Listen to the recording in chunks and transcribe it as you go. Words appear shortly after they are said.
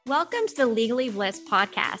Welcome to the Legally Bliss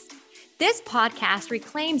podcast. This podcast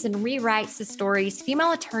reclaims and rewrites the stories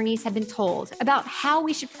female attorneys have been told about how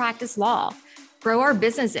we should practice law, grow our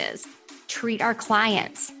businesses, treat our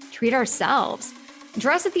clients, treat ourselves,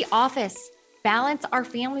 dress at the office, balance our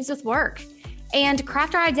families with work, and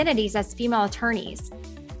craft our identities as female attorneys.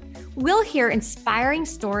 We'll hear inspiring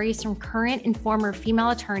stories from current and former female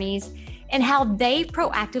attorneys and how they've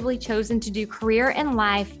proactively chosen to do career and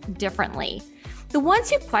life differently. The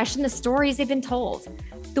ones who question the stories they've been told,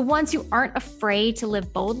 the ones who aren't afraid to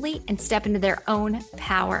live boldly and step into their own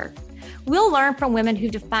power. We'll learn from women who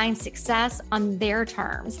define success on their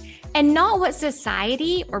terms and not what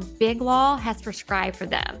society or big law has prescribed for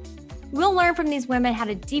them. We'll learn from these women how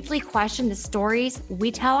to deeply question the stories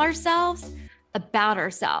we tell ourselves about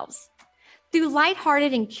ourselves. Through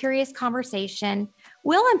lighthearted and curious conversation,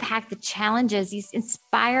 we'll unpack the challenges these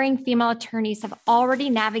inspiring female attorneys have already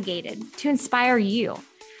navigated to inspire you.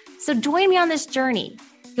 So join me on this journey.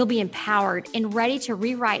 You'll be empowered and ready to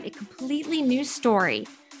rewrite a completely new story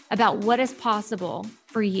about what is possible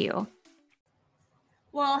for you.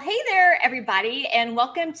 Well, hey there, everybody, and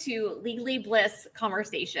welcome to Legally Bliss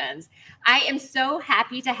Conversations. I am so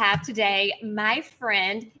happy to have today my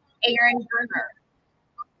friend, Erin Gerner.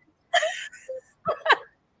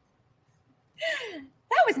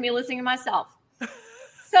 That was me listening to myself.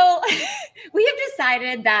 So we have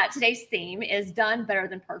decided that today's theme is done better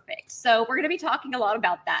than perfect. So we're going to be talking a lot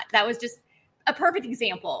about that. That was just a perfect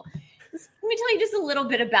example. Let me tell you just a little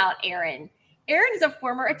bit about Erin. Erin is a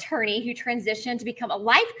former attorney who transitioned to become a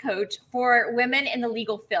life coach for women in the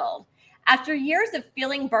legal field. After years of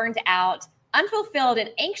feeling burned out, unfulfilled,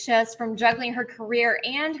 and anxious from juggling her career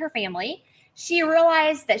and her family, she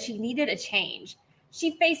realized that she needed a change.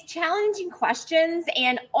 She faced challenging questions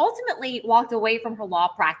and ultimately walked away from her law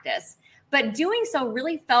practice. But doing so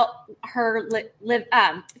really felt her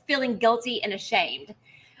feeling guilty and ashamed.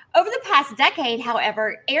 Over the past decade,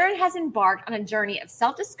 however, Erin has embarked on a journey of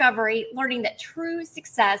self-discovery, learning that true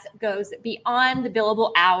success goes beyond the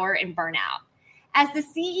billable hour and burnout. As the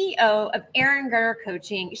CEO of Erin Gerner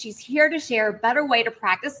Coaching, she's here to share a better way to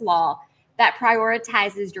practice law that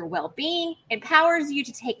prioritizes your well-being, empowers you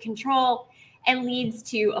to take control, and leads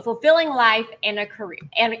to a fulfilling life and a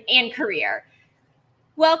career.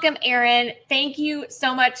 Welcome, Erin. Thank you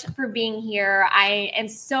so much for being here. I am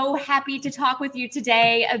so happy to talk with you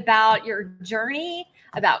today about your journey,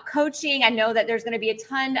 about coaching. I know that there's going to be a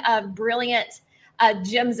ton of brilliant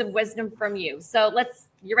gems of wisdom from you. So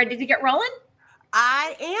you ready to get rolling?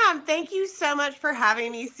 I am. Thank you so much for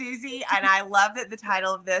having me, Susie. And I love that the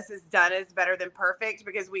title of this is Done is Better Than Perfect,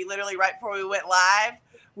 because we literally, right before we went live,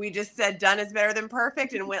 we just said done is better than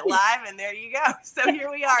perfect and went live, and there you go. So here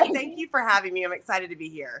we are. Thank you for having me. I'm excited to be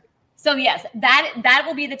here. So yes, that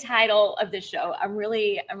will be the title of the show. I'm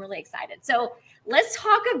really excited. So let's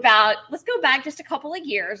go back just a couple of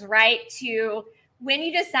years, right, to when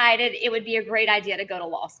you decided it would be a great idea to go to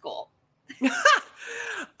law school.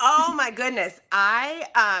 Oh my goodness.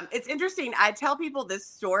 It's interesting. I tell people this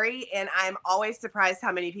story and I'm always surprised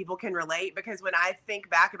how many people can relate, because when I think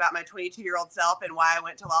back about my 22-year-old self and why I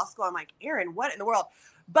went to law school, I'm like, Erin, what in the world?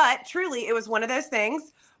 But truly, it was one of those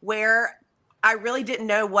things where I really didn't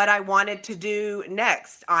know what I wanted to do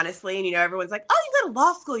next, honestly. And, everyone's like, oh, you go to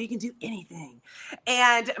law school, you can do anything.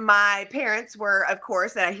 And my parents were, of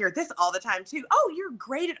course, and I hear this all the time too, oh, you're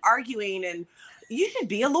great at arguing and you should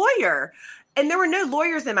be a lawyer. And there were no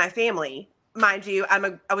lawyers in my family, mind you.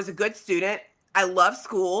 I was a good student. I love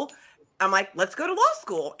school. I'm like, let's go to law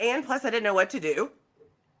school. And plus I didn't know what to do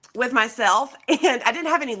with myself. And I didn't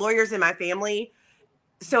have any lawyers in my family.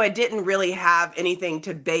 So I didn't really have anything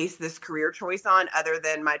to base this career choice on other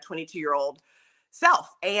than my 22-year-old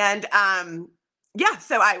self. And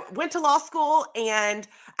so I went to law school and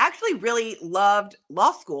actually really loved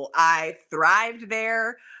law school. I thrived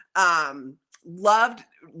there.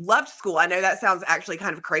 Loved school. I know that sounds actually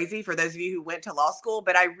kind of crazy for those of you who went to law school,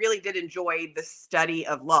 but I really did enjoy the study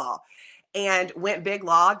of law and went big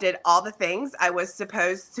law, did all the things I was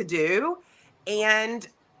supposed to do, and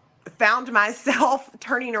found myself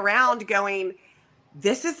turning around going,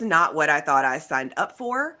 this is not what I thought I signed up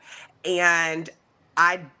for. And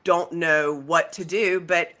I don't know what to do,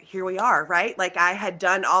 but here we are, right? Like I had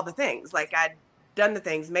done all the things, I'd done the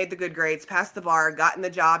things, made the good grades, passed the bar, gotten the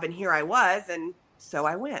job, and here I was. And so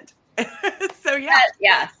I went. So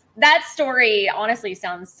yeah. That story honestly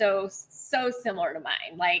sounds so similar to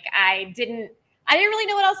mine. Like I didn't really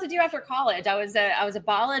know what else to do after college. I was a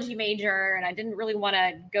biology major and I didn't really want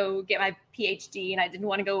to go get my PhD and I didn't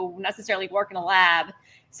want to go necessarily work in a lab.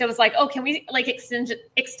 So it was like, oh, can we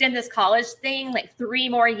extend this college thing 3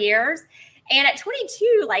 more years? And at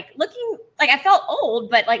 22, like looking, like I felt old,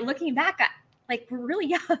 but like looking back, like we're really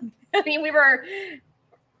young. I mean, we were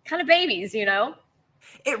kind of babies, you know?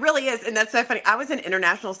 It really is. And that's so funny. I was an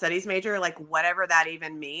international studies major, like whatever that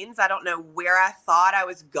even means. I don't know where I thought I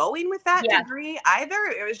was going with that degree either.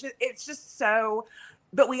 It's just so,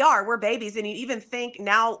 but we're babies. And you even think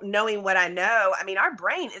now, knowing what I know, I mean, our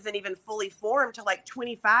brain isn't even fully formed till like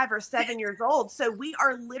 25 or 7 years old. So we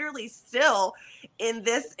are literally still in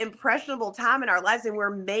this impressionable time in our lives, and we're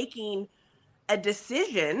making a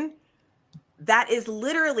decision that is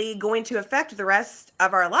literally going to affect the rest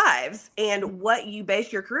of our lives and what you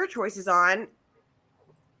base your career choices on.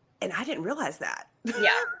 And I didn't realize that. Yeah.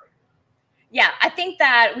 Yeah. I think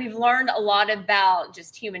that we've learned a lot about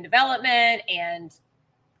just human development and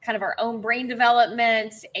kind of our own brain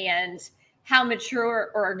development and how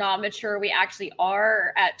mature or not mature we actually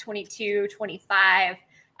are at 22, 25.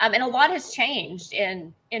 And a lot has changed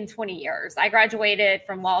in 20 years. I graduated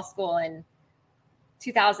from law school in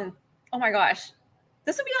 2000. Oh my gosh,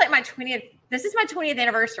 this would be like my 20th. This is my 20th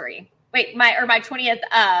anniversary. Wait, my 20th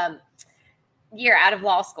year out of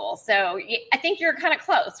law school. So I think you're kind of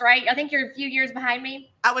close, right? I think you're a few years behind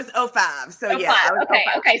me. I was 05. So 05. Yeah. I was okay.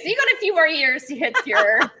 05. Okay. So you got a few more years to hit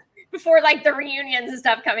your before like the reunions and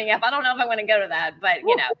stuff coming up. I don't know if I want to go to that, but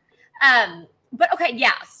you know. But okay,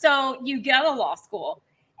 yeah. So you get out of law school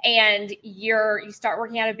and you start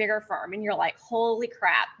working at a bigger firm and you're like, holy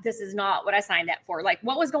crap, this is not what I signed up for. Like,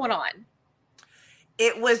 what was going on?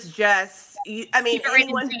 It was just, I mean, keep it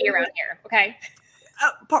rated G around here. Okay.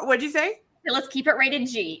 What'd you say? Let's keep it rated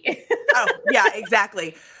G. Oh yeah,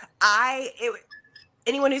 exactly.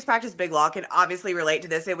 Anyone who's practiced big law can obviously relate to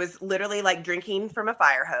this. It was literally like drinking from a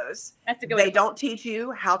fire hose. That's a good way. They don't teach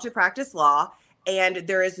you how to practice law. And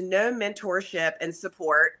there is no mentorship and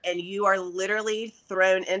support. And you are literally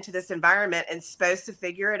thrown into this environment and supposed to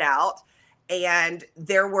figure it out. And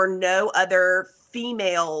there were no other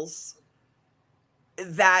females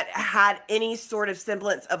that had any sort of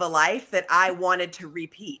semblance of a life that I wanted to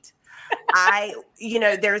repeat.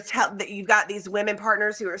 You've got these women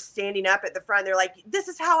partners who are standing up at the front. They're like, this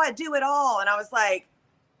is how I do it all. And I was like,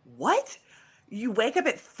 what? You wake up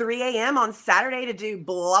at 3 a.m. on Saturday to do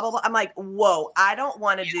blah, blah, blah. I'm like, whoa, I don't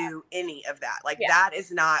want to do any of that. Like, that is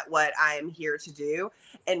not what I am here to do.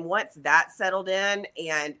 And once that settled in,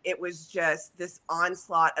 and it was just this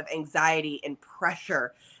onslaught of anxiety and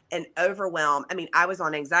pressure and overwhelm. I mean, I was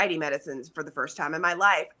on anxiety medicines for the first time in my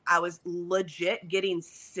life. I was legit getting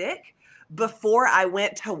sick before I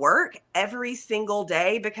went to work every single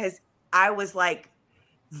day because I was like,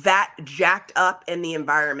 that jacked up in the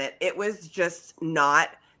environment. It was just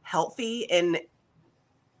not healthy. And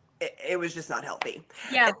it was just not healthy.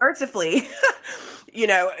 Yeah. And mercifully,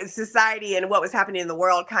 society and what was happening in the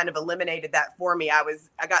world kind of eliminated that for me. I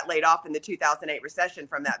got laid off in the 2008 recession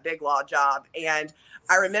from that big law job. And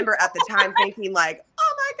I remember at the time thinking like,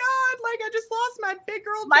 oh my God, like I just lost my big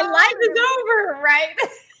girl job. My life is over, right?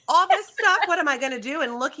 All this stuff. What am I going to do?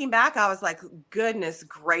 And looking back, I was like, goodness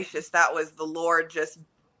gracious, that was the Lord just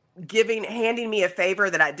handing me a favor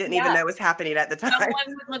that I didn't even know was happening at the time. Someone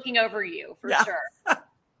was looking over you for sure.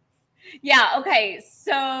 Yeah. Okay.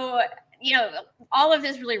 So, all of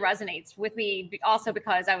this really resonates with me also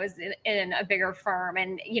because I was in a bigger firm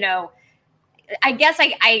and, I guess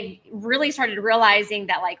I really started realizing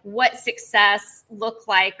that like what success looked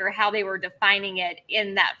like or how they were defining it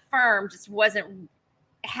in that firm just wasn't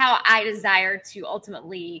how I desired to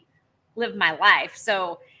ultimately live my life.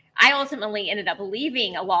 So I ultimately ended up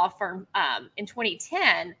leaving a law firm in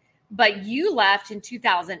 2010, but you left in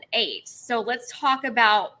 2008. So let's talk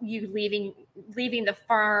about you leaving the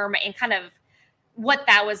firm and kind of what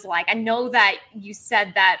that was like. I know that you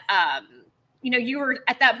said that, you were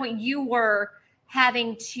at that point, you were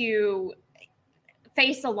having to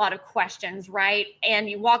face a lot of questions, right? And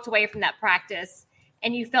you walked away from that practice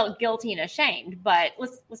and you felt guilty and ashamed. But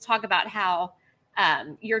let's talk about how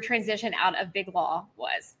your transition out of big law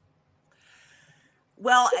was.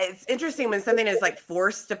 Well, it's interesting when something is like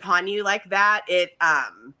forced upon you like that. It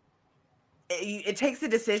takes a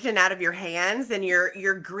decision out of your hands and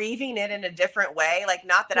you're grieving it in a different way. Like,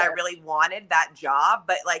 not that I really wanted that job,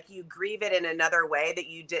 but like you grieve it in another way that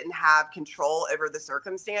you didn't have control over the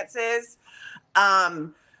circumstances.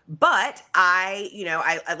 But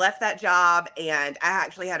I left that job and I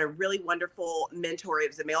actually had a really wonderful mentor. It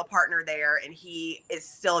was a male partner there and he is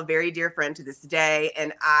still a very dear friend to this day.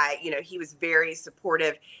 And he was very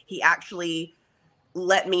supportive. He actually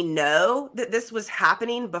let me know that this was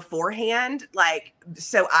happening beforehand, like,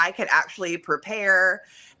 so I could actually prepare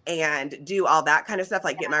and do all that kind of stuff,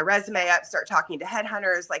 like get my resume up, start talking to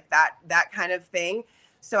headhunters, like that kind of thing.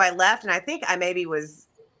 So I left, and I think I maybe was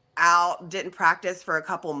out, didn't practice for a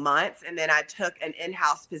couple months. And then I took an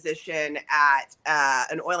in-house position at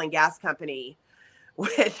an oil and gas company,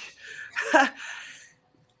 which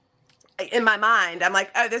in my mind, I'm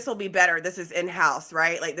like, oh, this will be better. This is in-house,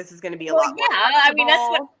 right? Like, this is going to be a lot more I mean, that's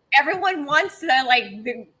what flexible. everyone wants.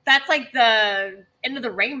 That's like the end of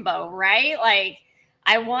the rainbow, right? Like,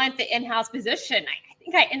 I want the in-house position. I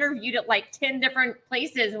think I interviewed at like 10 different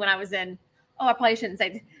places when I was in. Oh, I probably shouldn't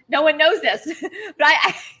say. No one knows this, but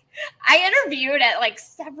I interviewed at like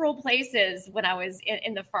several places when I was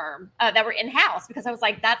in the firm that were in-house, because I was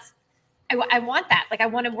like, I want that. Like, I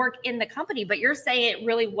want to work in the company. But you're saying it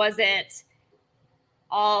really wasn't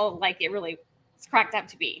all like it really was cracked up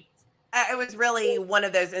to be. It was really one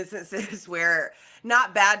of those instances where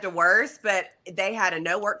not bad to worse, but they had a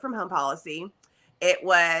no work from home policy. It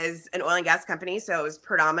was an oil and gas company, so it was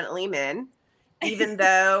predominantly men, even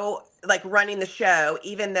though like running the show,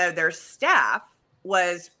 even though their staff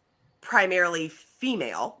was primarily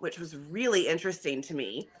female, which was really interesting to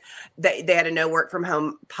me. They had a no work from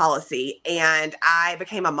home policy, and I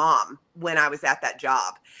became a mom when I was at that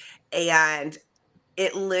job. And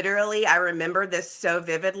it literally, I remember this so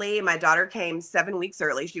vividly. My daughter came 7 weeks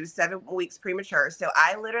early. She was 7 weeks premature. So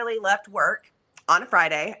I literally left work on a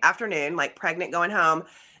Friday afternoon, like pregnant, going home,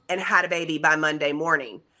 and had a baby by Monday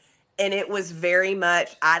morning. And it was very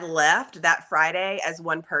much, I left that Friday as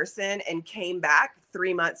one person and came back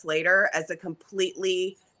 3 months later as a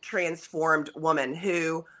completely transformed woman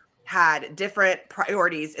who had different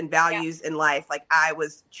priorities and values in life. Like, I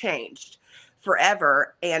was changed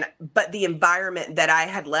forever. But the environment that I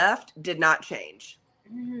had left did not change.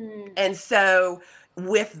 And so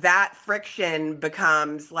with that, friction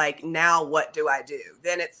becomes like, now what do I do?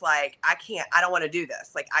 Then it's like, I don't want to do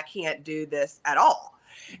this. Like, I can't do this at all.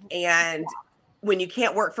 And when you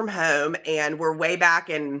can't work from home, and we're way back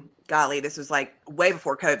in, golly, this was like way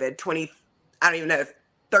before COVID, I don't even know,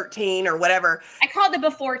 13 or whatever. I call it the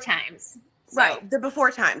before times. So. Right. The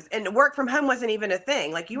before times. And work from home wasn't even a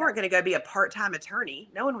thing. Like, you weren't going to go be a part-time attorney.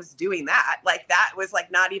 No one was doing that. Like, that was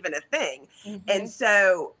like not even a thing. And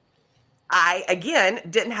so I, again,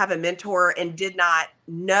 didn't have a mentor and did not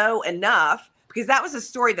know enough, because that was a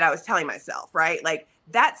story that I was telling myself, right? Like,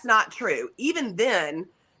 that's not true. Even then,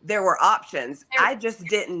 there were options. I just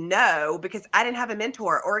didn't know, because I didn't have a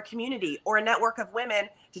mentor or a community or a network of women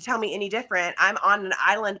to tell me any different. I'm on an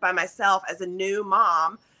island by myself as a new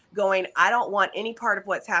mom going, I don't want any part of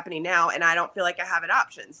what's happening now, and I don't feel like I have an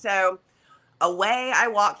option. So away I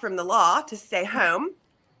walked from the law to stay home,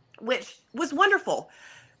 which was wonderful.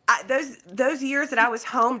 Those years that I was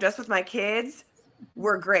home just with my kids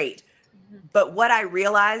were great. But what I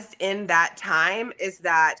realized in that time is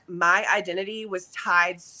that my identity was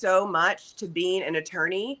tied so much to being an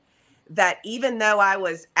attorney that even though I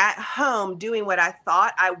was at home doing what I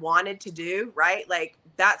thought I wanted to do, right? Like,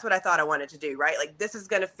 that's what I thought I wanted to do, right? Like, this is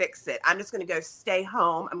going to fix it. I'm just going to go stay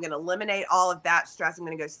home. I'm going to eliminate all of that stress. I'm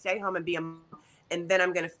going to go stay home and be a mom, and then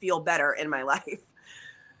I'm going to feel better in my life.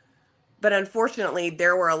 But unfortunately,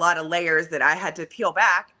 there were a lot of layers that I had to peel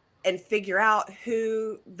back and figure out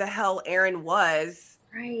who the hell Erin was.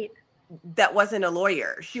 Right. That wasn't a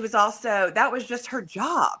lawyer. She was also, that was just her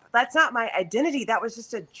job. That's not my identity. That was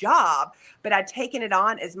just a job. But I'd taken it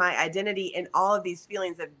on as my identity, and all of these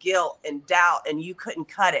feelings of guilt and doubt, and you couldn't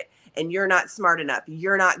cut it, and you're not smart enough,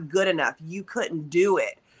 you're not good enough, you couldn't do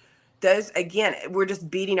it. Those, again, we're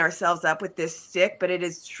just beating ourselves up with this stick, but it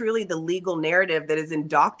is truly the legal narrative that is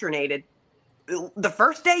indoctrinated. The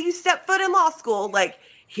first day you step foot in law school, like,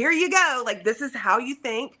 here you go. Like, this is how you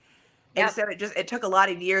think. And so it took a lot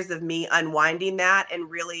of years of me unwinding that, and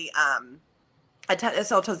really, I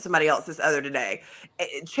told somebody else this other today.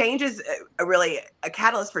 Change is a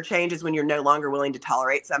catalyst for change is when you're no longer willing to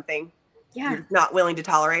tolerate something. Yeah. You're not willing to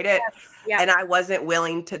tolerate it. Yeah. And I wasn't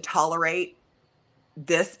willing to tolerate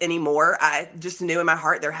this anymore. I just knew in my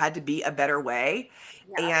heart there had to be a better way.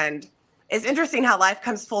 Yeah. And it's interesting how life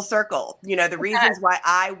comes full circle. You know, the reasons why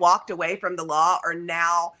I walked away from the law are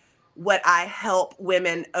now what I help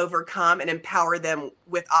women overcome and empower them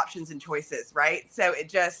with options and choices, right? So it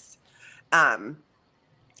just,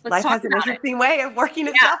 life has an interesting way of working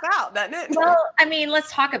itself out, doesn't it? Well, I mean, let's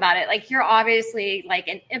talk about it. Like, you're obviously like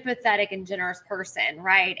an empathetic and generous person,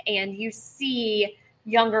 right? And you see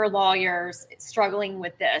younger lawyers struggling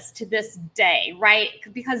with this to this day, right?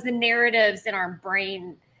 Because the narratives in our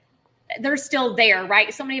brain, they're still there,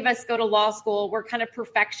 right? So many of us go to law school. We're kind of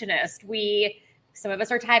perfectionist. Some of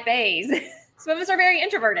us are type A's. Some of us are very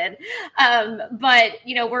introverted. But,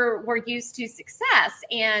 you know, we're used to success,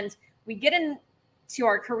 and we get into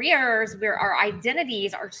our careers where our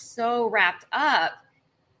identities are so wrapped up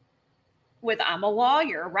with I'm a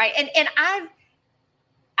lawyer, right? And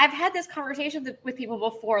I've had this conversation with people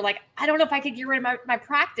before. Like, I don't know if I could get rid of my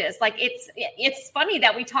practice. Like, it's funny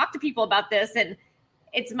that we talk to people about this, and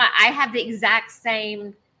I have the exact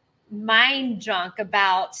same mind junk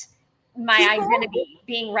about my identity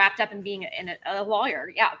being wrapped up in being a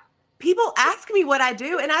lawyer. Yeah. People ask me what I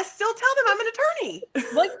do, and I still tell them I'm an attorney.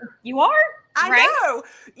 Well, you are. I know.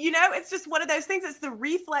 It's just one of those things. It's the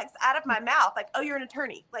reflex out of my mouth. Like, oh, you're an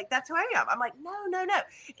attorney. Like, that's who I am. I'm like, no.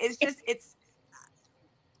 It's just,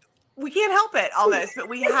 we can't help it almost, but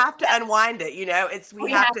we have to unwind it.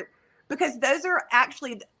 We have to, because those are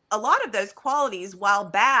actually a lot of those qualities, while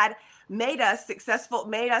bad, made us successful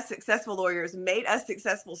lawyers, made us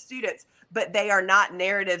successful students, but they are not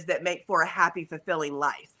narratives that make for a happy, fulfilling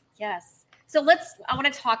life. Yes. So I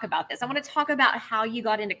want to talk about this. I want to talk about how you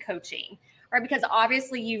got into coaching, right? Because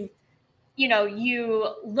obviously you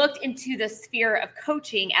looked into the sphere of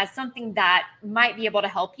coaching as something that might be able to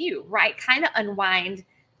help you, right? Kind of unwind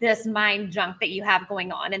this mind junk that you have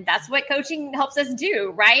going on. And that's what coaching helps us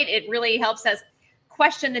do, right? It really helps us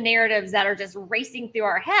question the narratives that are just racing through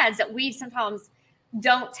our heads that we sometimes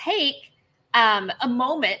don't take a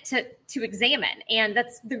moment to examine. And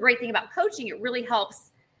that's the great thing about coaching. It really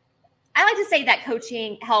helps. I like to say that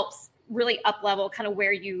coaching helps really up level kind of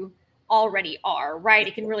where you already are, right?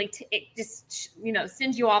 It can really, it just,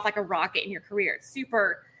 sends you off like a rocket in your career. It's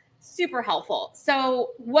super, super helpful. So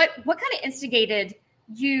what kind of instigated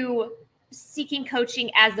you seeking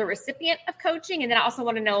coaching as the recipient of coaching? And then I also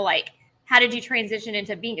want to know, like, how did you transition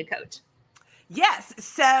into being a coach? Yes.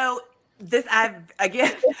 So a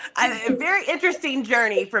very interesting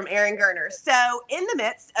journey from Erin Gerner. So in the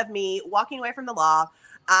midst of me walking away from the law,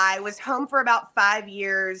 I was home for about 5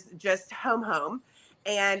 years, just home,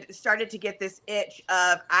 and started to get this itch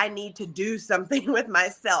of I need to do something with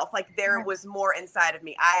myself. Like, there was more inside of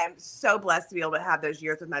me. I am so blessed to be able to have those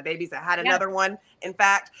years with my babies. I had another one, in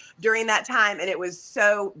fact, during that time, and it was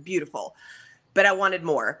so beautiful, but I wanted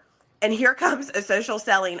more. And here comes a social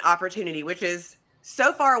selling opportunity, which is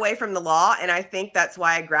so far away from the law. And I think that's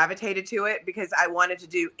why I gravitated to it, because I wanted to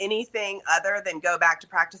do anything other than go back to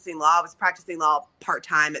practicing law. I was practicing law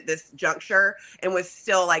part-time at this juncture and was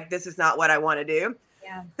still like, this is not what I want to do.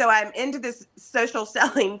 Yeah. So I'm into this social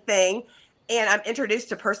selling thing, and I'm introduced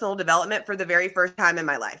to personal development for the very first time in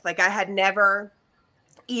my life. Like, I had never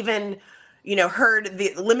even heard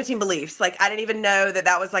the limiting beliefs. Like, I didn't even know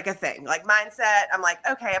that was like a thing. Like, mindset, I'm like,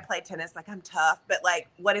 okay, I play tennis, like, I'm tough, but like,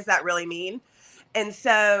 what does that really mean? And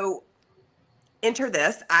so enter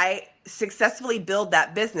this, I successfully build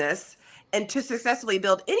that business. And to successfully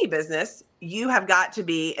build any business, you have got to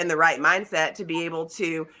be in the right mindset to be able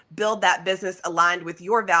to build that business aligned with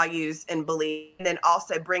your values and beliefs, and then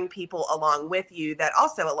also bring people along with you that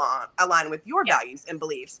also align with your values and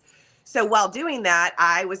beliefs. So while doing that,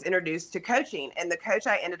 I was introduced to coaching, and the coach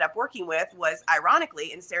I ended up working with was,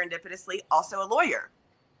 ironically and serendipitously, also a lawyer.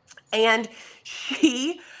 And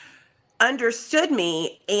she understood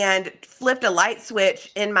me and flipped a light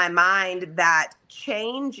switch in my mind that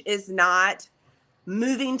change is not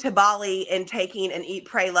moving to Bali and taking an eat,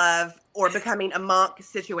 pray, love, or becoming a monk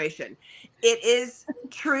situation. It is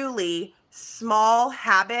truly small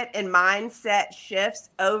habit and mindset shifts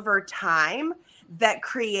over time that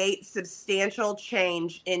create substantial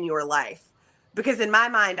change in your life. Because in my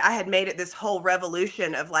mind, I had made it this whole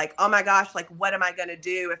revolution of like, oh my gosh, like, what am I going to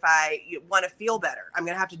do if I want to feel better? I'm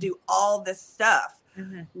going to have to do all this stuff.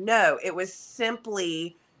 Mm-hmm. No, it was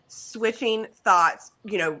simply switching thoughts,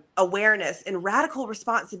 awareness and radical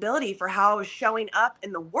responsibility for how I was showing up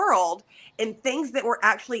in the world and things that were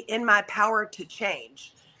actually in my power to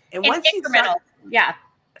change. And once you start,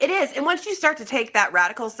 it is. And once you start to take that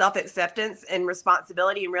radical self-acceptance and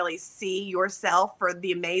responsibility and really see yourself for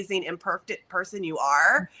the amazing, imperfect person you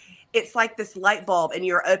are, it's like this light bulb, and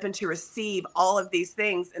you're open to receive all of these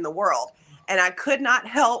things in the world. And I could not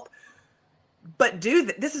help but do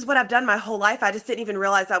this is what I've done my whole life. I just didn't even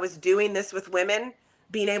realize I was doing this with women,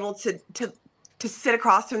 being able to sit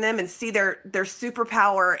across from them and see their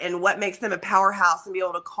superpower and what makes them a powerhouse, and be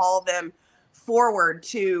able to call them forward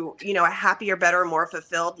to, a happier, better, more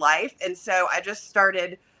fulfilled life. And so I just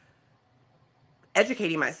started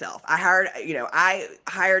educating myself. I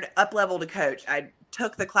hired Up-Level to coach. I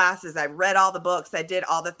took the classes. I read all the books. I did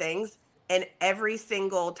all the things. And every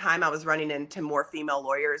single time I was running into more female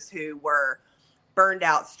lawyers who were burned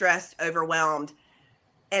out, stressed, overwhelmed.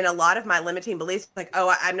 And a lot of my limiting beliefs, like,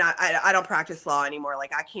 oh, I don't practice law anymore.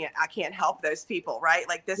 Like, I can't help those people, right?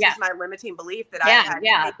 Like, this is my limiting belief that I had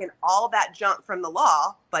taken all that junk from the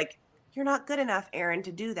law. Like, you're not good enough, Erin,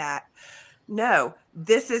 to do that. no,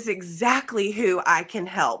 this is exactly who I can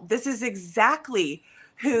help. This is exactly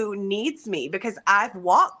who needs me because I've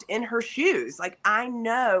walked in her shoes. Like I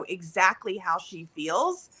know exactly how she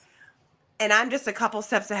feels. And I'm just a couple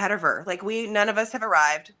steps ahead of her. Like none of us have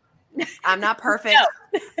arrived. I'm not perfect.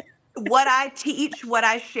 What I teach, what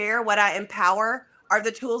I share, what I empower are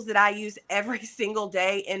the tools that I use every single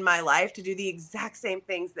day in my life to do the exact same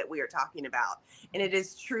things that we are talking about. And it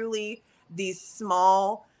is truly these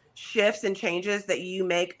small shifts and changes that you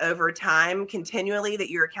make over time continually that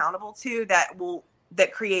you're accountable to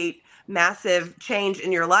that create massive change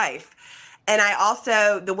in your life. And I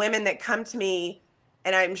also, the women that come to me,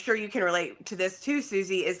 and I'm sure you can relate to this too,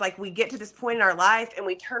 Susie, is like we get to this point in our life and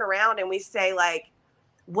we turn around and we say like,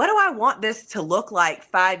 what do I want this to look like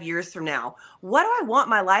 5 years from now? What do I want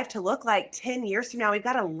my life to look like 10 years from now? We've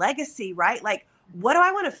got a legacy, right? Like, what do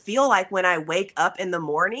I want to feel like when I wake up in the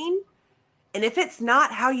morning? And if it's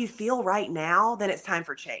not how you feel right now, then it's time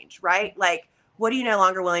for change, right? Like, what are you no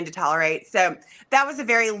longer willing to tolerate? So that was a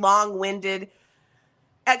very long-winded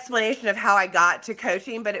explanation of how I got to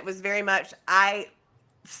coaching, but it was very much, I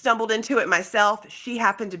stumbled into it myself. She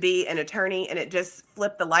happened to be an attorney, and it just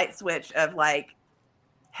flipped the light switch of like,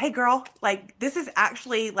 hey girl, like this is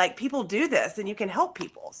actually like people do this and you can help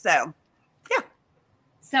people. So yeah.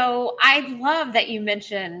 So I love that you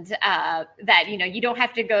mentioned that, you don't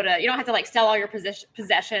have to like sell all your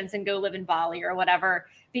possessions and go live in Bali or whatever,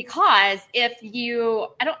 because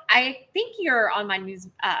I think you're on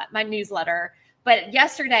my newsletter, but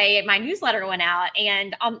yesterday my newsletter went out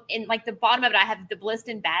and in like the bottom of it, I have the Blissed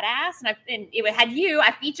and Badass and it had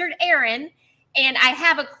I featured Erin. And I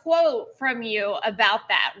have a quote from you about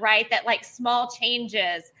that, right? That like small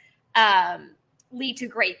changes lead to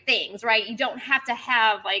great things, right? You don't have to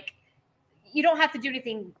do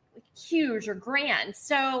anything huge or grand.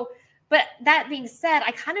 So, but that being said,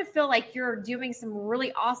 I kind of feel like you're doing some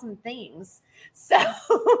really awesome things. So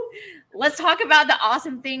let's talk about the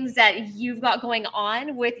awesome things that you've got going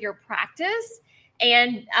on with your practice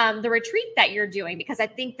and the retreat that you're doing, because I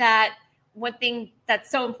think that one thing that's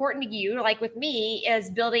so important to you, like with me, is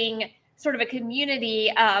building sort of a community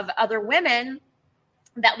of other women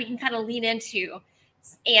that we can kind of lean into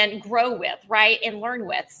and grow with, right? And learn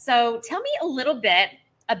with. So tell me a little bit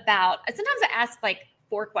about, sometimes I ask like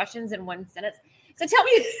 4 questions in one sentence. So tell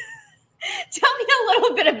me a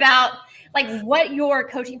little bit about like what your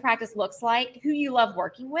coaching practice looks like, who you love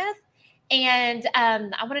working with. And I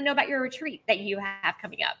want to know about your retreat that you have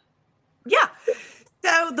coming up. Yeah.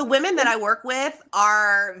 So the women that I work with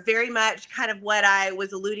are very much kind of what I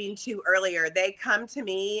was alluding to earlier. They come to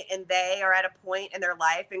me and they are at a point in their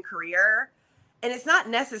life and career. And it's not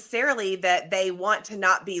necessarily that they want to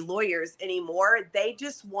not be lawyers anymore. They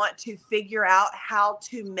just want to figure out how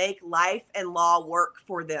to make life and law work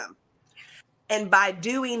for them. And by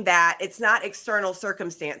doing that, it's not external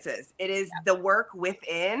circumstances. It is the work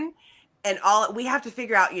within. And we have to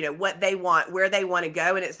figure out, what they want, where they want to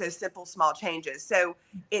go. And it's those simple, small changes. So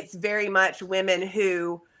it's very much women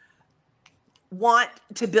who want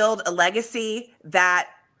to build a legacy that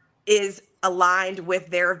is aligned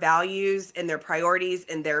with their values and their priorities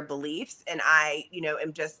and their beliefs. And I,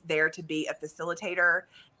 am just there to be a facilitator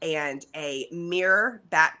and a mirror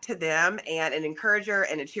back to them and an encourager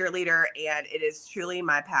and a cheerleader. And it is truly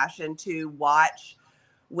my passion to watch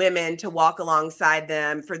women, to walk alongside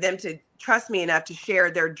them, for them to trust me enough to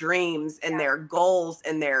share their dreams and their goals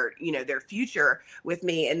and their future with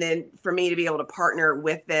me. And then for me to be able to partner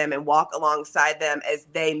with them and walk alongside them as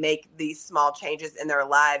they make these small changes in their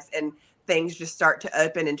lives and things just start to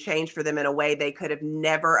open and change for them in a way they could have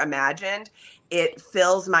never imagined. It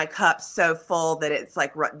fills my cup so full that it's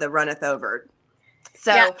like the runneth over.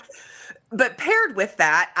 So, But paired with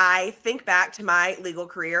that, I think back to my legal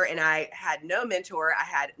career and I had no mentor. I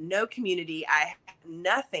had no community. I had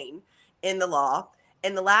nothing in the law.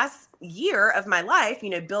 In the last year of my life,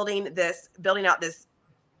 building out this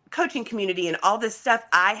coaching community and all this stuff,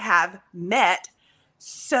 I have met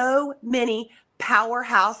so many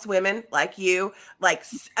powerhouse women like you.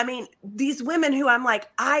 These women who I'm like,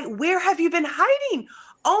 where have you been hiding?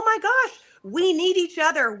 Oh my gosh, we need each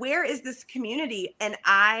other. Where is this community? And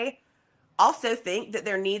I also think that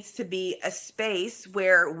there needs to be a space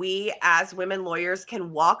where we as women lawyers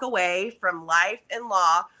can walk away from life and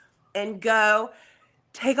law and go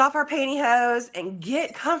take off our pantyhose and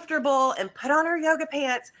get comfortable and put on our yoga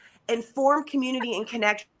pants and form community and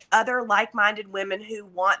connect with other like-minded women who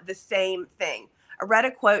want the same thing. I read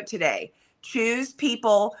a quote today: choose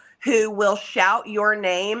people who will shout your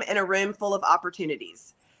name in a room full of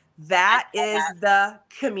opportunities. That is the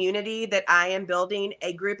community that I am building,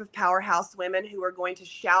 a group of powerhouse women who are going to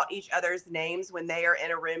shout each other's names when they are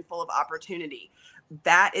in a room full of opportunity.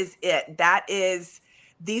 That is it.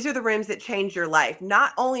 These are the rooms that change your life,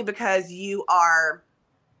 not only because you are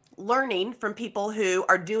learning from people who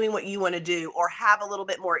are doing what you want to do or have a little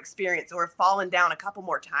bit more experience or have fallen down a couple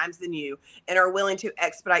more times than you and are willing to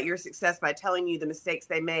expedite your success by telling you the mistakes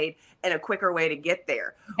they made and a quicker way to get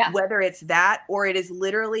there. Yeah. Whether it's that or it is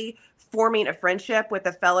literally forming a friendship with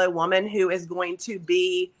a fellow woman who is going to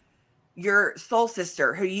be your soul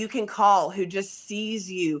sister, who you can call, who just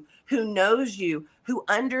sees you, who knows you, who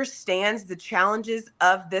understands the challenges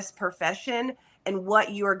of this profession and what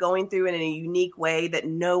you are going through in a unique way that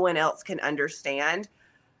no one else can understand.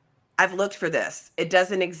 I've looked for this. It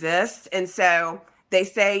doesn't exist. And so they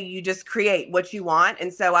say you just create what you want.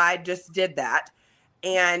 And so I just did that.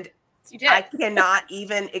 And I cannot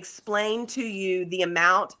even explain to you the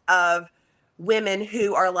amount of women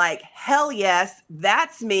who are like, hell yes,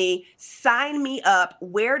 that's me. Sign me up.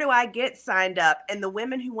 Where do I get signed up? And the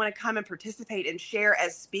women who want to come and participate and share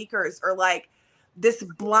as speakers are like, this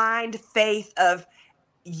blind faith of,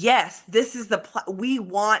 yes, this is we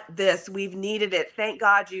want this. We've needed it. Thank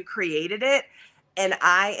God you created it. And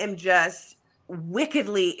I am just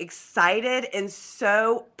wickedly excited and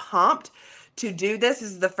so pumped to do this.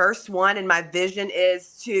 This is the first one. And my vision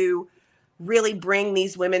is to really bring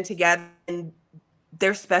these women together. And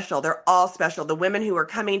they're special. They're all special. The women who are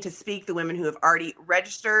coming to speak, the women who have already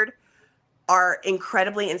registered, are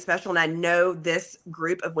incredibly and special. And I know this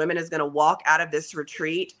group of women is going to walk out of this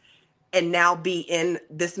retreat and now be in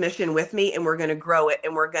this mission with me. And we're going to grow it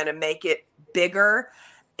and we're going to make it bigger.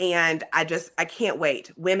 And I can't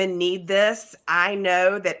wait. Women need this. I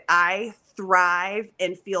know that I thrive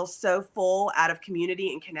and feel so full out of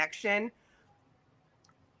community and connection.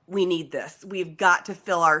 We need this. We've got to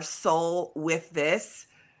fill our soul with this.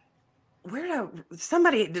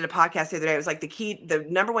 Somebody did a podcast the other day. It was like the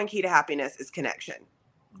number one key to happiness is connection.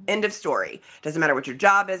 End of story. Doesn't matter what your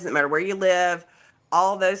job is. Doesn't matter where you live.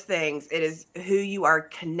 All those things. It is who you are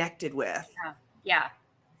connected with. Yeah.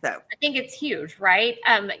 So I think it's huge, right?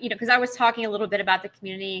 Because I was talking a little bit about the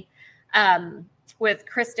community with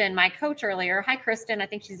Kristen, my coach, earlier. Hi, Kristen. I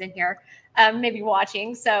think she's in here, maybe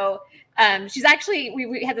watching. So she's actually,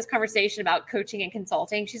 we had this conversation about coaching and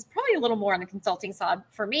consulting. She's probably a little more on the consulting side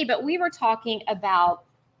for me, but we were talking about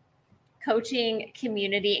coaching,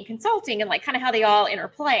 community, and consulting and like kind of how they all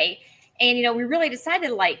interplay. And, we really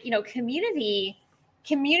decided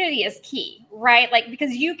community is key, right? Like,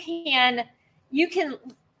 because you can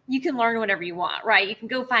learn whatever you want, right? You can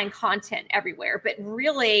go find content everywhere, but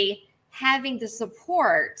really having the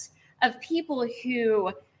support of people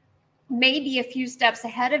who may be a few steps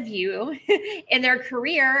ahead of you in their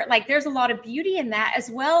career, like there's a lot of beauty in that,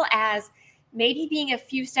 as well as maybe being a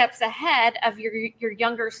few steps ahead of your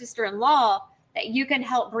younger sister-in-law that you can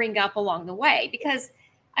help bring up along the way. Because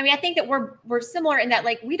I think that we're similar in that,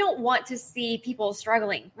 like, we don't want to see people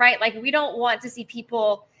struggling, right? Like, we don't want to see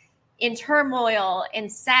people in turmoil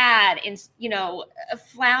and sad and,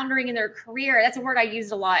 floundering in their career. That's a word I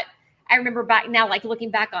used a lot. I remember back now, like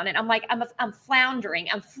looking back on it, I'm like, I'm floundering.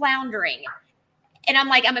 And I'm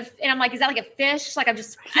like, is that like a fish? Like, I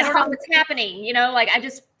don't know what's happening. Like, I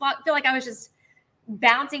just feel like I was just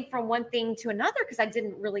bouncing from one thing to another because I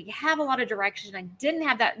didn't really have a lot of direction. I didn't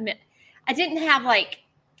have that. I had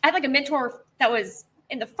like a mentor that was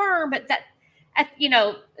in the firm, but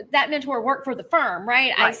that mentor worked for the firm,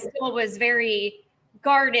 right? I still was very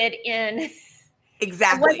guarded in.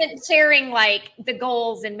 Exactly. I wasn't sharing like the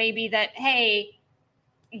goals and maybe that, hey,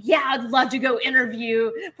 yeah, I'd love to go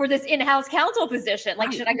interview for this in-house counsel position.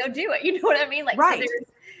 Like, should I go do it? You know what I mean? Like, so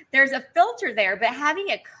there's a filter there, but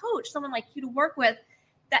having a coach, someone like you to work with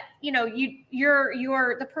that,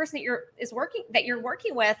 you're the person that you're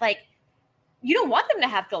working with, like, you don't want them to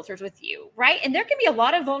have filters with you. Right. And there can be a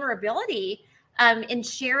lot of vulnerability in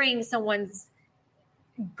sharing someone's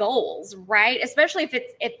goals, right? Especially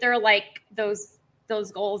if they're like those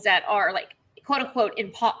goals that are like, quote unquote,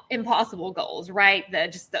 impossible goals, right?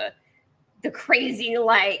 The crazy,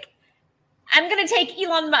 like, I'm going to take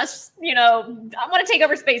Elon Musk, I want to take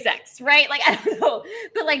over SpaceX, right? Like, I don't know,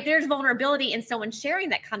 but like, there's vulnerability in someone sharing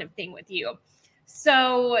that kind of thing with you.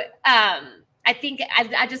 So, I think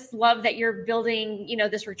I just love that you're building,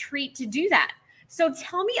 this retreat to do that. So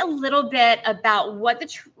tell me a little bit about what the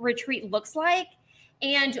retreat looks like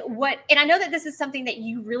and I know that this is something that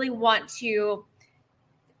you really want to,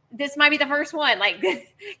 this might be the first one. Like,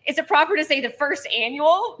 is it proper to say the first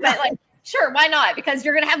annual? But like, sure, why not? Because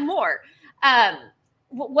you're going to have more.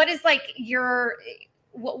 What is like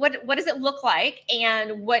what does it look like,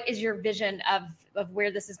 and what is your vision of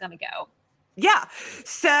where this is going to go? Yeah.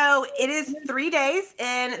 So it is 3 days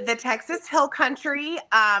in the Texas Hill Country.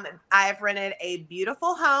 I've rented a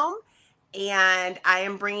beautiful home, and I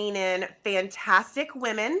am bringing in fantastic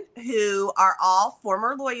women who are all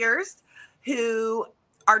former lawyers who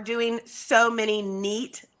are doing so many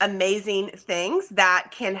neat, amazing things that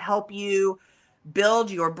can help you build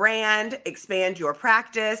your brand, expand your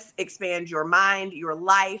practice, expand your mind, your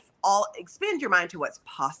life, expand your mind to what's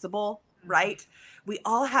possible, right? We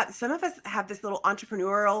all have, some of us have this little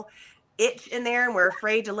entrepreneurial itch in there, and we're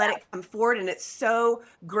afraid to let it come forward. And it's so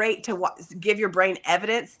great to give your brain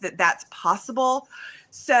evidence that that's possible.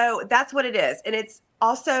 So that's what it is. And it's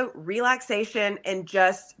also relaxation and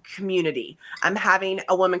just community. I'm having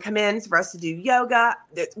a woman come in for us to do yoga.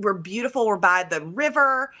 We're beautiful. We're by the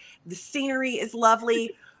river. The scenery is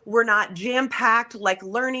lovely. We're not jam-packed like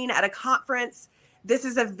learning at a conference. This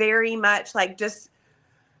is a very much like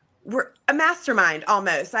we're a mastermind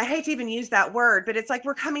almost. I hate to even use that word, but it's like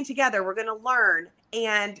we're coming together. We're going to learn,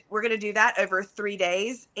 and we're going to do that over 3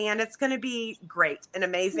 days, and it's going to be great and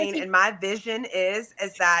amazing. And my vision is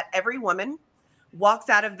that every woman walks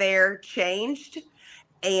out of there changed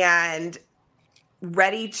and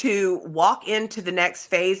ready to walk into the next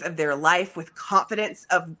phase of their life with confidence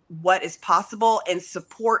of what is possible and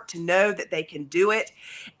support to know that they can do it.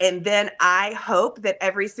 And then I hope that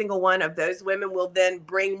every single one of those women will then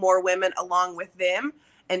bring more women along with them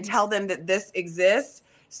and tell them that this exists,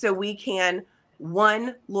 so we can,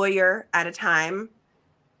 one lawyer at a time,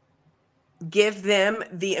 give them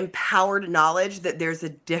the empowered knowledge that there's a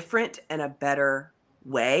different and a better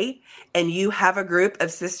way. And you have a group of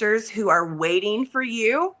sisters who are waiting for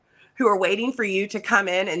you to come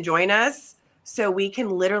in and join us, so we can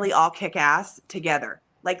literally all kick ass together.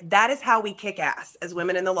 Like, that is how we kick ass as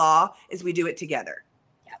women in the law, is we do it together.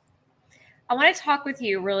 Yeah. I want to talk with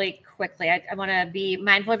you really quickly. I want to be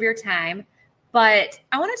mindful of your time, but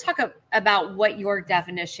I want to talk about what your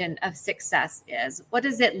definition of success is. What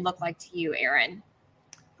does it look like to you, Erin?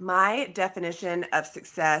 My definition of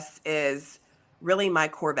success is really my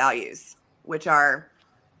core values, which are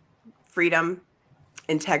freedom,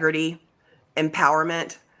 integrity,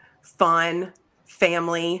 empowerment, fun,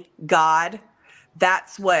 family, God.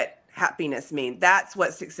 That's what happiness means. That's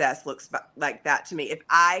what success looks like that to me. If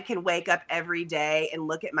I can wake up every day and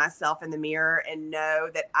look at myself in the mirror and know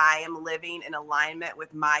that I am living in alignment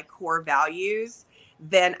with my core values,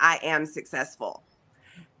 then I am successful.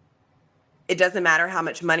 It doesn't matter how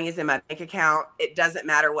much money is in my bank account. It doesn't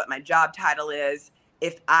matter what my job title is.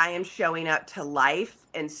 If I am showing up to life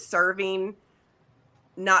and serving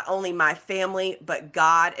not only my family, but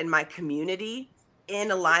God and my community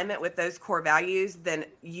in alignment with those core values, then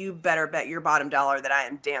you better bet your bottom dollar that I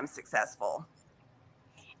am damn successful.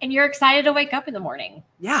 And you're excited to wake up in the morning.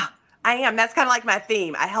 Yeah, I am. That's kind of like my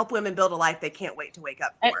theme. I help women build a life they can't wait to wake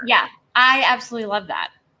up for. Yeah, I absolutely love that.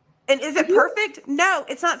 And is it perfect? No,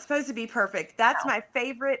 it's not supposed to be perfect. That's my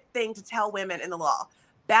favorite thing to tell women in the law.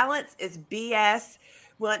 Balance is BS.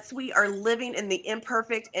 Once we are living in the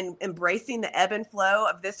imperfect and embracing the ebb and flow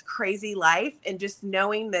of this crazy life, and just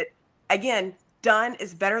knowing that, again, done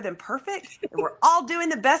is better than perfect, and we're all doing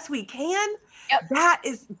the best we can. Yep.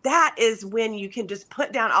 That is when you can just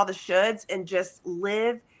put down all the shoulds and just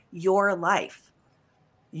live your life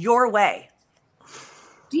your way.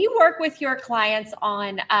 Do you work with your clients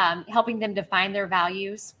on helping them define their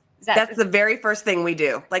values? That's the very first thing we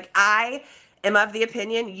do. Like, I am of the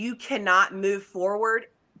opinion you cannot move forward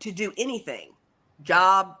to do anything,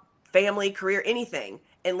 job, family, career, anything,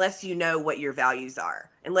 unless you know what your values are,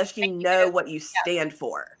 unless you know what you stand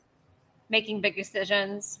for. Making big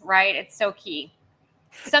decisions, right? It's so key.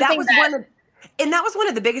 That was one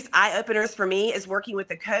of the biggest eye openers for me, is working with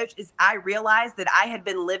the coach, is I realized that I had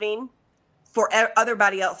been living for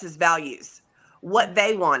everybody else's values, what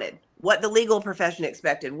they wanted, what the legal profession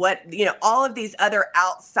expected, all of these other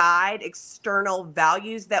outside external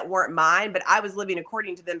values that weren't mine, but I was living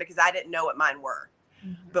according to them because I didn't know what mine were.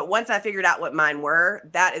 Mm-hmm. But once I figured out what mine were,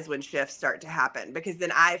 that is when shifts start to happen, because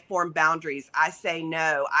then I form boundaries. I say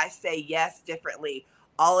no, I say yes differently,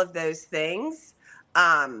 all of those things.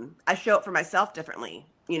 I show up for myself differently.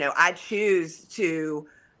 I choose to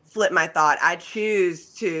flip my thought. I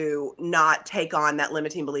choose to not take on that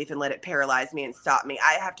limiting belief and let it paralyze me and stop me.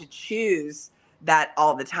 I have to choose that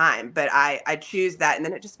all the time, but I choose that, and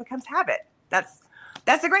then it just becomes habit. That's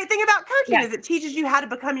the great thing about coaching, is it teaches you how to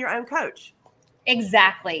become your own coach.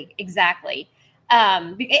 Exactly.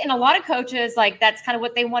 And a lot of coaches, like, that's kind of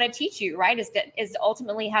what they want to teach you, right? Is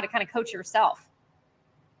ultimately how to kind of coach yourself.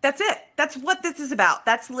 That's it. That's what this is about.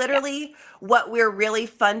 That's literally what we're really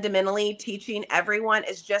fundamentally teaching everyone,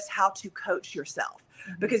 is just how to coach yourself.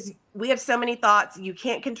 Because we have so many thoughts, you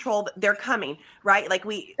can't control. They're coming, right? Like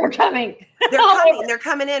they're coming. They're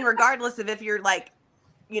coming in regardless of if you're like,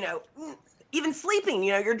 even sleeping,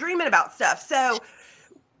 you're dreaming about stuff. So,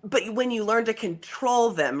 but when you learn to control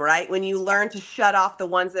them, right? When you learn to shut off the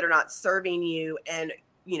ones that are not serving you and,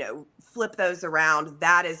 flip those around,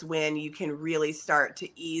 that is when you can really start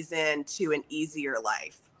to ease into an easier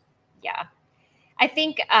life. Yeah. I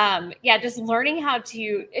think, just learning how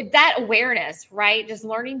to, that awareness, right? Just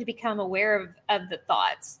learning to become aware of the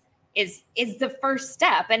thoughts is the first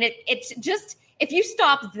step. And it's just, if you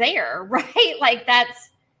stop there, right? Like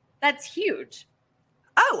that's huge.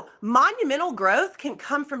 Oh, monumental growth can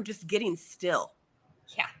come from just getting still.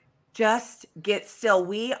 Yeah. Just get still.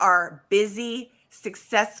 We are busy,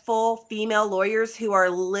 successful female lawyers who are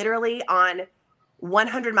literally on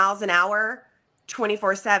 100 miles an hour,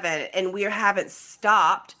 24/7. And we haven't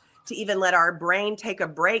stopped to even let our brain take a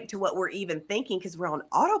break to what we're even thinking, because we're on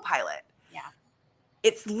autopilot. Yeah.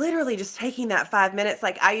 It's literally just taking that 5 minutes.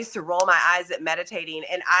 Like, I used to roll my eyes at meditating,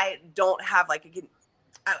 and I don't have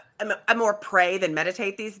I more pray than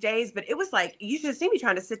meditate these days, but it was like, you should have seen me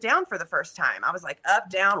trying to sit down for the first time. I was like up,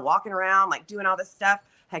 down, walking around, like doing all this stuff.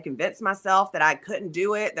 Had convinced myself that I couldn't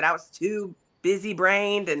do it, that I was too busy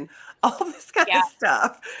brained and all this kind of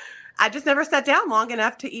stuff. I just never sat down long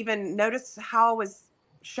enough to even notice how I was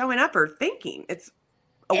showing up or thinking.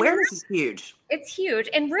 Awareness is huge. It's huge.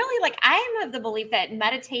 And really, like, I am of the belief that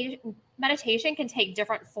meditation can take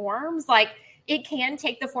different forms. Like, it can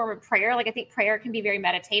take the form of prayer. Like, I think prayer can be very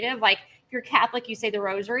meditative. Like, if you're Catholic, you say the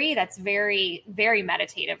rosary. That's very, very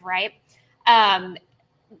meditative, right? And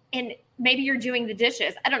maybe you're doing the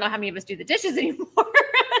dishes. I don't know how many of us do the dishes anymore,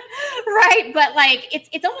 right? But like,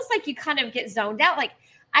 it's almost like you kind of get zoned out. Like,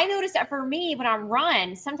 I noticed that for me, when I'm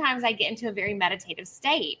run, sometimes I get into a very meditative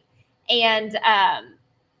state. And,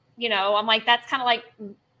 I'm like, that's kind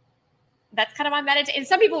of my meditation. And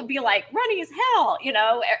some people would be like, running is hell,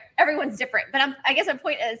 everyone's different. But I guess my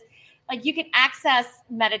point is, like, you can access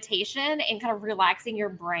meditation and kind of relaxing your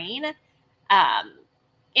brain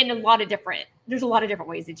in there's a lot of different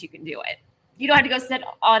ways that you can do it. You don't have to go sit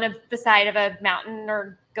on the side of a mountain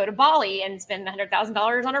or go to Bali and spend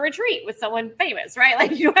 $100,000 on a retreat with someone famous, right?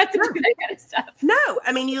 Like, you don't have to do that kind of stuff. No,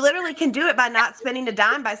 I mean, you literally can do it by not spending a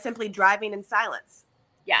dime, by simply driving in silence.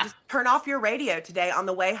 Yeah. Just turn off your radio today on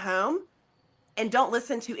the way home and don't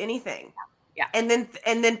listen to anything. Yeah. And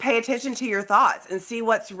then pay attention to your thoughts and see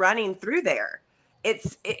what's running through there. It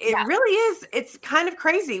really is. It's kind of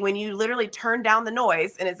crazy when you literally turn down the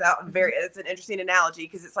noise, and it's an interesting analogy,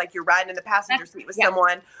 because it's like you're riding in the passenger seat with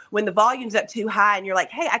someone when the volume's up too high and you're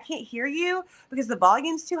like, hey, I can't hear you because the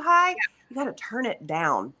volume's too high. Yeah. You got to turn it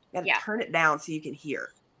down. You got to turn it down so you can hear.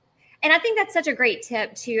 And I think that's such a great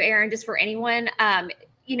tip too, Erin, just for anyone,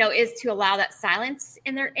 is to allow that silence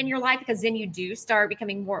in your life, because then you do start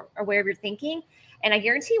becoming more aware of your thinking. And I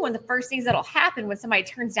guarantee you, one of the first things that'll happen when somebody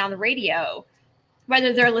turns down the radio,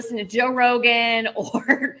 whether they're listening to Joe Rogan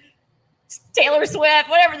or Taylor Swift,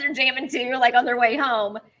 whatever they're jamming to, like on their way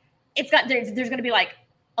home, there's going to be like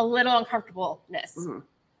a little uncomfortableness,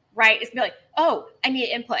 right? It's going to be like, oh, I need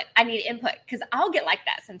input. Because I'll get like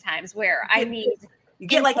that sometimes, where you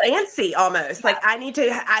get like antsy almost. Like,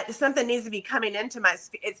 something needs to be coming into my,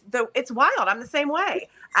 it's wild. I'm the same way.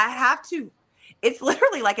 I have to, it's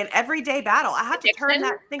literally like an everyday battle. I have to turn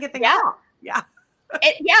that thing off. Yeah.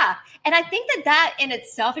 And I think that in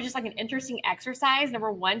itself is just like an interesting exercise. Number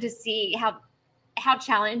one, to see how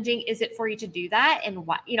challenging is it for you to do that, and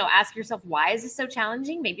why, ask yourself, why is this so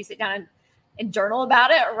challenging? Maybe sit down and journal about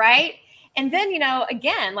it. Right. And then,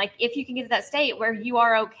 again, like, if you can get to that state where you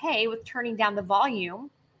are okay with turning down the volume,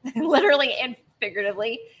 literally and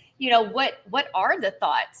figuratively, what are the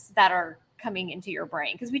thoughts that are coming into your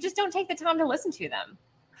brain? Because we just don't take the time to listen to them.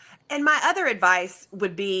 And my other advice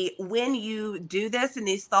would be, when you do this and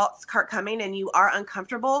these thoughts start coming and you are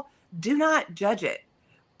uncomfortable, do not judge it.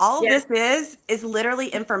 All this is literally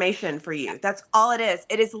information for you. That's all it is.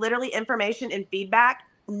 It is literally information and feedback.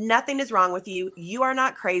 Nothing is wrong with you. You are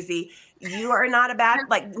not crazy. You are not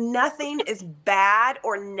nothing is bad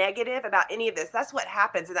or negative about any of this. That's what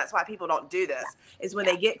happens. And that's why people don't do this, is when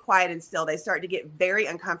they get quiet and still, they start to get very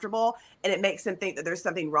uncomfortable, and it makes them think that there's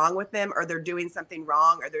something wrong with them, or they're doing something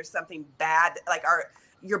wrong, or there's something bad. Like,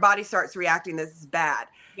 your body starts reacting, this is bad.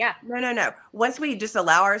 Yeah. No. Once we just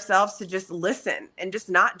allow ourselves to just listen and just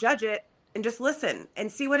not judge it and just listen and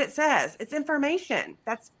see what it says, it's information.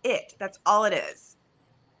 That's it. That's all it is.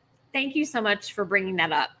 Thank you so much for bringing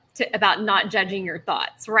that up about not judging your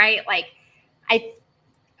thoughts, right? Like,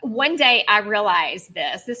 one day I realized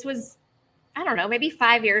this was, I don't know, maybe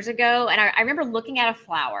 5 years ago. And I remember looking at a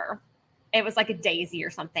flower. It was like a daisy or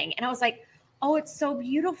something. And I was like, oh, it's so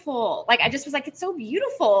beautiful. Like, I just was like, it's so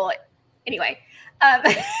beautiful. Anyway.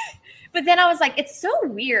 But then I was like, it's so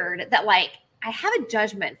weird that like, I have a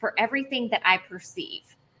judgment for everything that I perceive,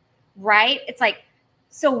 right? It's like,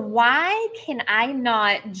 so why can I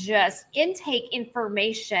not just intake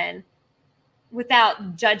information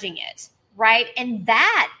without judging it, right? And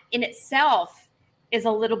that in itself is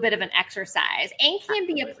a little bit of an exercise and can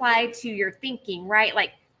be applied to your thinking, right?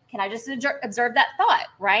 Like, can I just observe that thought,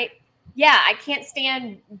 right? Yeah, I can't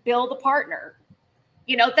stand Bill the partner.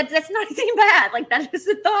 You know, that's not anything bad. Like, that's just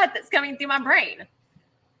a thought that's coming through my brain.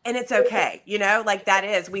 And it's okay, you know, like that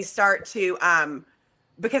is, we start to,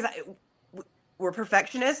 because we're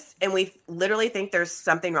perfectionists and we literally think there's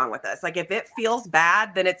something wrong with us. Like if it feels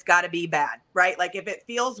bad, then it's got to be bad, right? Like if it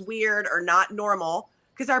feels weird or not normal,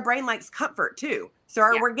 because our brain likes comfort too. So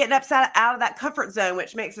we're getting upset out of that comfort zone,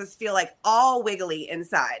 which makes us feel like all wiggly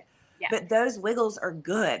inside. Yeah. But those wiggles are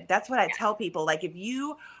good. That's what I tell people. Like if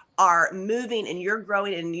you are moving and you're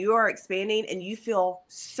growing and you are expanding and you feel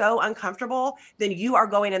so uncomfortable, then you are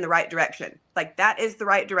going in the right direction. Like that is the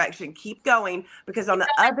right direction. Keep going, because on the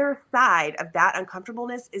other side of that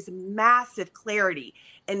uncomfortableness is massive clarity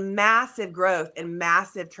and massive growth and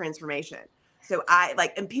massive transformation. So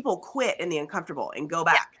and people quit in the uncomfortable and go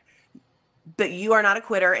back. But you are not a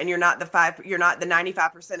quitter, and you're not the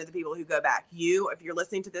 95% of the people who go back. You, if you're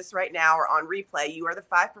listening to this right now or on replay, you are the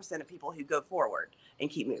 5% of people who go forward and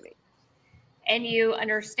keep moving. And you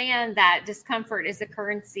understand that discomfort is the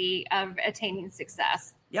currency of attaining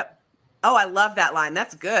success. Yep. Oh, I love that line.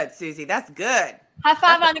 That's good, Susie. That's good. High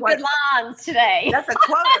five on the good lines today. That's a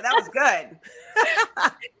quote. That was good.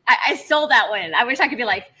 I stole that one. I wish I could be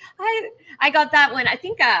like, I got that one. I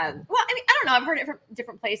think, I don't know. I've heard it from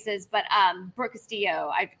different places, but Brooke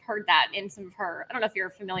Castillo, I've heard that in some of her, I don't know if you're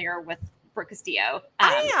familiar with Brooke Castillo.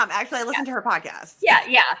 I am. Actually, I listened to her podcast.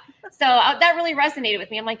 Yeah. So that really resonated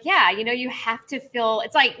with me. I'm like, yeah, you have to feel,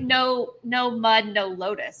 it's like no mud, no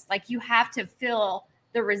lotus. Like you have to feel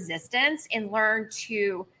the resistance and learn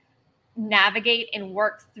to navigate and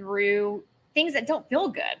work through things that don't feel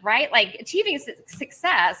good, right? Like achieving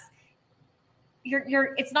success,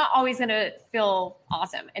 it's not always going to feel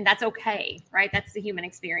awesome, and that's okay, right? That's the human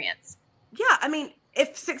experience. Yeah, I mean,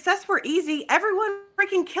 if success were easy, everyone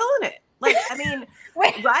freaking killing it. Like, I mean,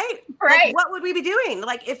 right? Like, what would we be doing?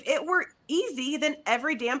 Like, if it were easy, then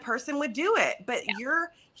every damn person would do it. But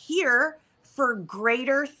you're here for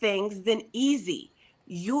greater things than easy.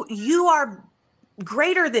 You are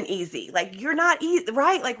greater than easy. Like you're not easy,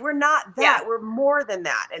 right? Like we're not that. We're more than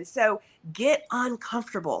that. And so get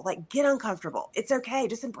uncomfortable. Like get uncomfortable. It's okay.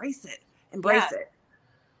 Just embrace it. Embrace it.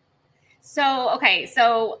 So, okay.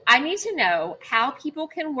 So I need to know how people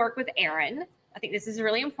can work with Erin. I think this is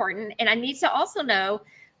really important. And I need to also know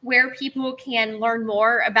where people can learn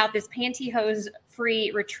more about this pantyhose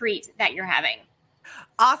free retreat that you're having.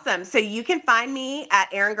 Awesome. So you can find me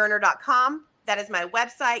at eringerner.com. That is my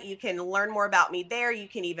website. You can learn more about me there. You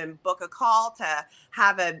can even book a call to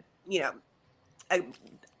have I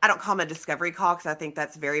don't call them a discovery call because I think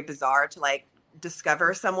that's very bizarre to like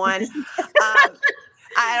discover someone.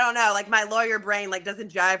 I don't know. Like my lawyer brain like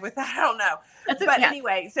doesn't jive with that. I don't know.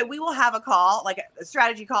 Anyway, so we will have a call, like a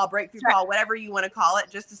strategy call, breakthrough call, whatever you want to call it,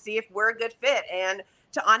 just to see if we're a good fit. And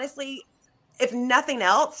to honestly, if nothing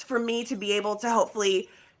else, for me to be able to hopefully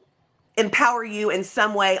empower you in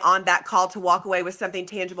some way on that call to walk away with something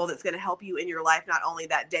tangible that's going to help you in your life, not only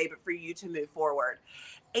that day, but for you to move forward.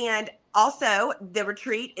 And also the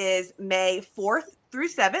retreat is May 4th through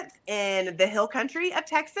 7th in the Hill Country of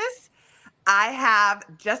Texas. I have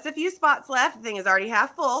just a few spots left. The thing is already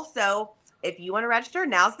half full. So if you want to register,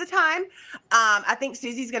 now's the time. I think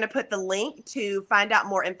Susie's going to put the link to find out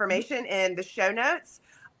more information in the show notes.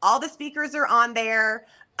 All the speakers are on there.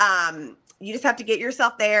 You just have to get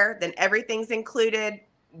yourself there. Then everything's included.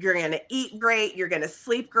 You're going to eat great. You're going to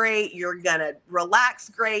sleep great. You're going to relax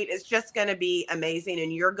great. It's just going to be amazing.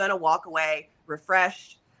 And you're going to walk away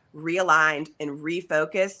refreshed, realigned, and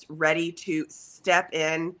refocused, ready to step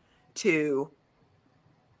in to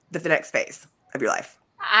the next phase of your life.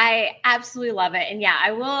 I absolutely love it. And yeah,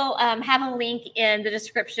 I will have a link in the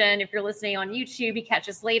description. If you're listening on YouTube, you catch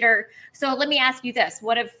us later. So let me ask you this.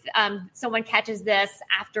 What if someone catches this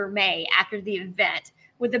after May, after the event?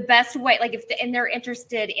 Would the best way, like and they're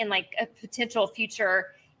interested in like a potential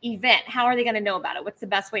future event, how are they going to know about it? What's the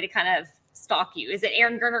best way to kind of stalk you? Is it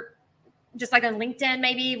Erin Gerner just like on LinkedIn,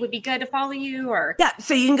 maybe would be good to follow you? Or yeah,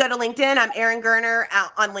 so you can go to LinkedIn. I'm Erin Gerner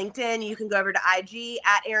out on LinkedIn. You can go over to IG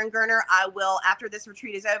at Erin Gerner. I will, after this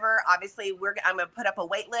retreat is over, obviously I'm going to put up a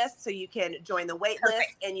wait list so you can join the wait list,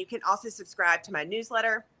 and you can also subscribe to my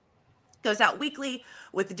newsletter. Goes out weekly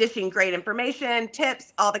with dishing great information,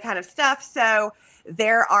 tips, all the kind of stuff. So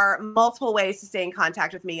there are multiple ways to stay in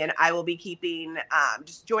contact with me, and I will be keeping,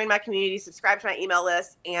 just join my community, subscribe to my email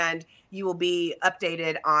list, and you will be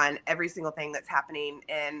updated on every single thing that's happening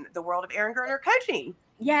in the world of Erin Gerner coaching.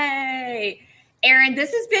 Yay. Erin,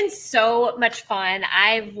 this has been so much fun.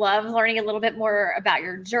 I've loved learning a little bit more about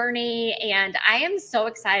your journey, and I am so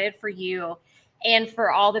excited for you and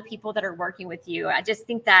for all the people that are working with you. I just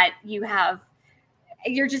think that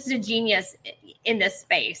you're just a genius in this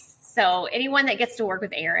space. So anyone that gets to work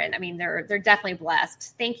with Erin, I mean, they're definitely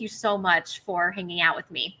blessed. Thank you so much for hanging out with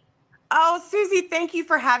me. Oh, Susie, thank you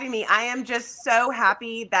for having me. I am just so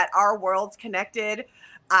happy that our world's connected.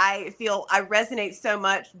 I feel I resonate so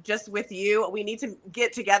much just with you. We need to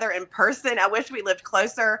get together in person. I wish we lived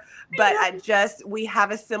closer, but we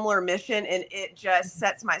have a similar mission, and it just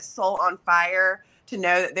sets my soul on fire to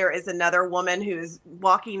know that there is another woman who is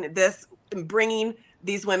walking this and bringing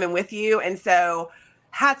these women with you. And so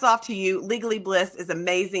hats off to you. Legally Bliss is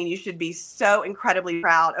amazing. You should be so incredibly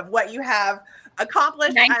proud of what you have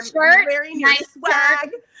accomplished. Nice I'm shirt, wearing your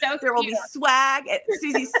swag. So there will be swag at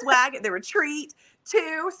Susie's swag at the retreat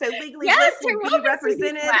too. So Legally Bliss will be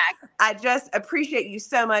represented. I just appreciate you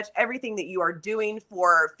so much. Everything that you are doing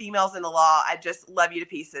for females in the law. I just love you to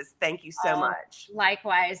pieces. Thank you so much.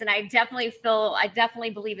 Likewise. And I definitely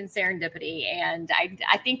believe in serendipity. And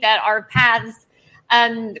I think that our paths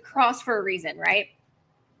cross for a reason, right?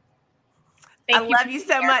 I love you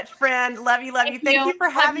so much, friend. Love you. Thank you for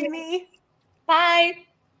having me. Bye.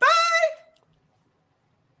 Bye.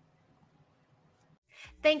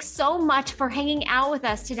 Thanks so much for hanging out with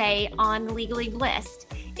us today on Legally Blissed.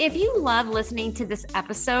 If you love listening to this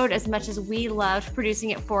episode as much as we loved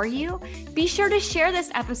producing it for you, be sure to share this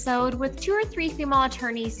episode with 2 or 3 female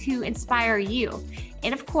attorneys who inspire you.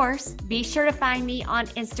 And of course, be sure to find me on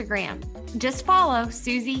Instagram. Just follow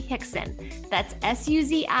Susie Hickson. That's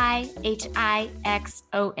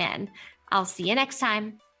SUZIHIXON. I'll see you next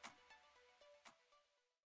time.